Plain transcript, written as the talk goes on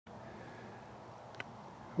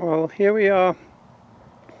Well, here we are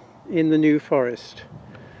in the New Forest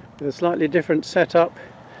with a slightly different setup,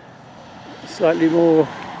 slightly more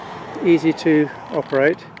easy to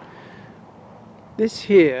operate. This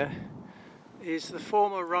here is the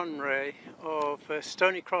former runway of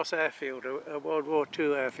Stony Cross Airfield, a World War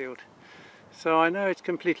II airfield. So I know it's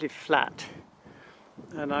completely flat,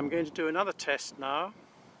 and I'm going to do another test now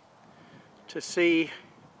to see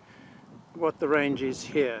what the range is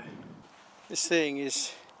here. This thing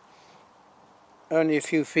is only a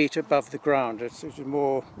few feet above the ground. It's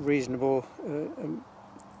more reasonable,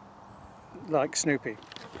 like Snoopy.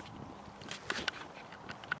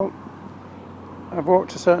 I've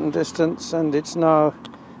walked a certain distance and it's now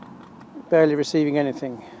barely receiving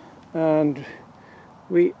anything, and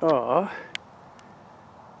we are,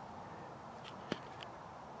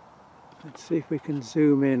 let's see if we can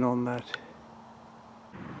zoom in on that.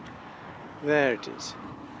 There it is.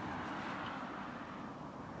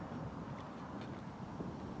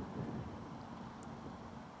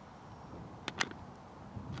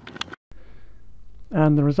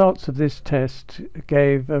 And the results of this test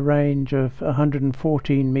gave a range of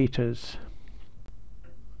 114 meters.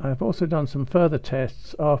 I've also done some further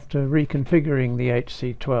tests after reconfiguring the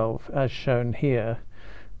HC-12 as shown here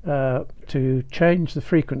to change the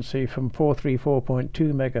frequency from 434.2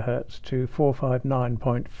 MHz to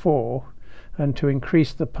 459.4 and to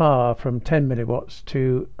increase the power from 10 milliwatts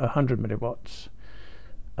to 100 milliwatts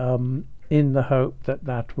in the hope that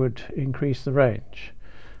that would increase the range.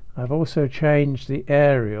 I've also changed the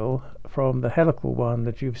aerial from the helical one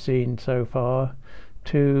that you've seen so far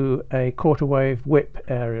to a quarter wave whip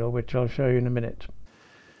aerial, which I'll show you in a minute.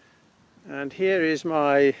 And here is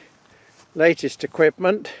my latest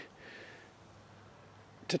equipment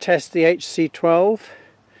to test the HC-12,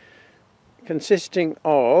 consisting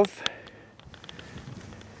of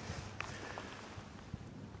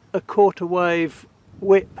a quarter wave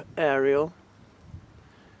whip aerial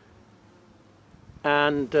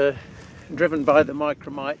and driven by the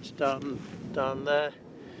micromites down there,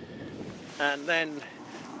 and then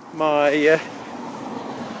my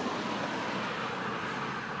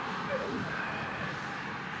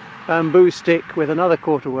bamboo stick with another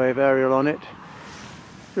quarter wave aerial on it,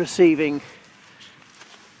 receiving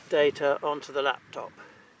data onto the laptop.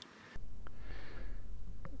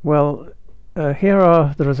 Well, here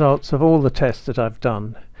are the results of all the tests that I've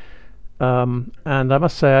done. And I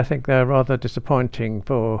must say I think they're rather disappointing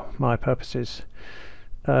for my purposes.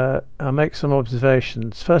 I'll make some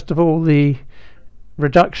observations. First of all, the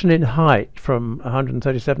reduction in height from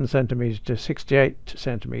 137 centimeters to 68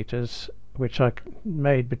 centimeters, which I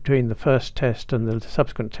made between the first test and the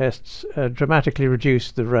subsequent tests, dramatically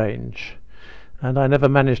reduced the range, and I never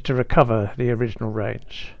managed to recover the original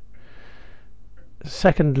range.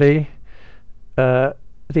 Secondly,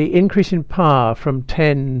 the increase in power from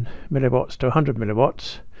 10 milliwatts to 100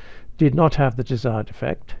 milliwatts did not have the desired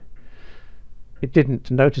effect. It didn't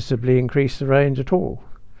noticeably increase the range at all.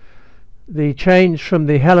 The change from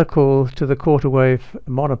the helical to the quarter wave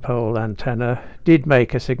monopole antenna did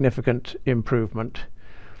make a significant improvement.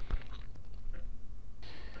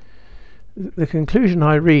 The conclusion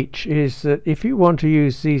I reach is that if you want to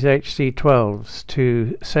use these HC-12s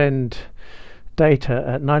to send data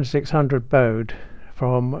at 9600 baud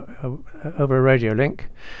from over a radio link,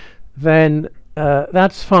 then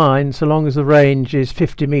that's fine so long as the range is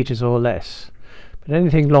 50 meters or less. But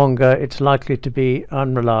anything longer, it's likely to be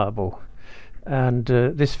unreliable. And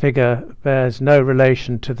this figure bears no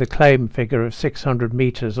relation to the claim figure of 600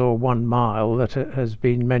 meters or 1 mile that has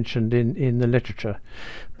been mentioned in the literature.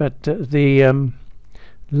 But the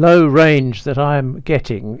low range that I'm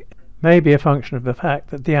getting may be a function of the fact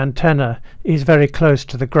that the antenna is very close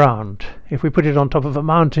to the ground. If we put it on top of a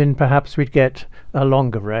mountain, perhaps we'd get a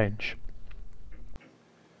longer range.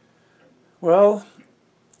 Well,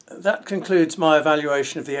 that concludes my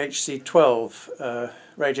evaluation of the HC-12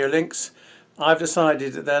 radio links. I've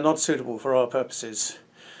decided that they're not suitable for our purposes.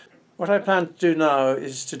 What I plan to do now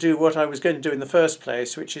is to do what I was going to do in the first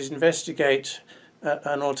place, which is investigate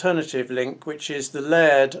an alternative link, which is the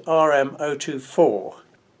layered RM024.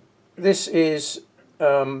 This is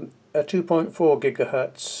a 2.4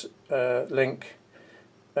 gigahertz link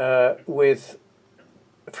with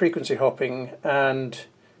frequency hopping and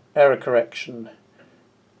error correction.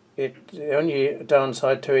 The only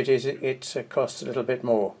downside to it is it costs a little bit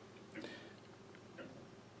more.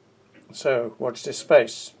 So watch this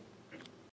space.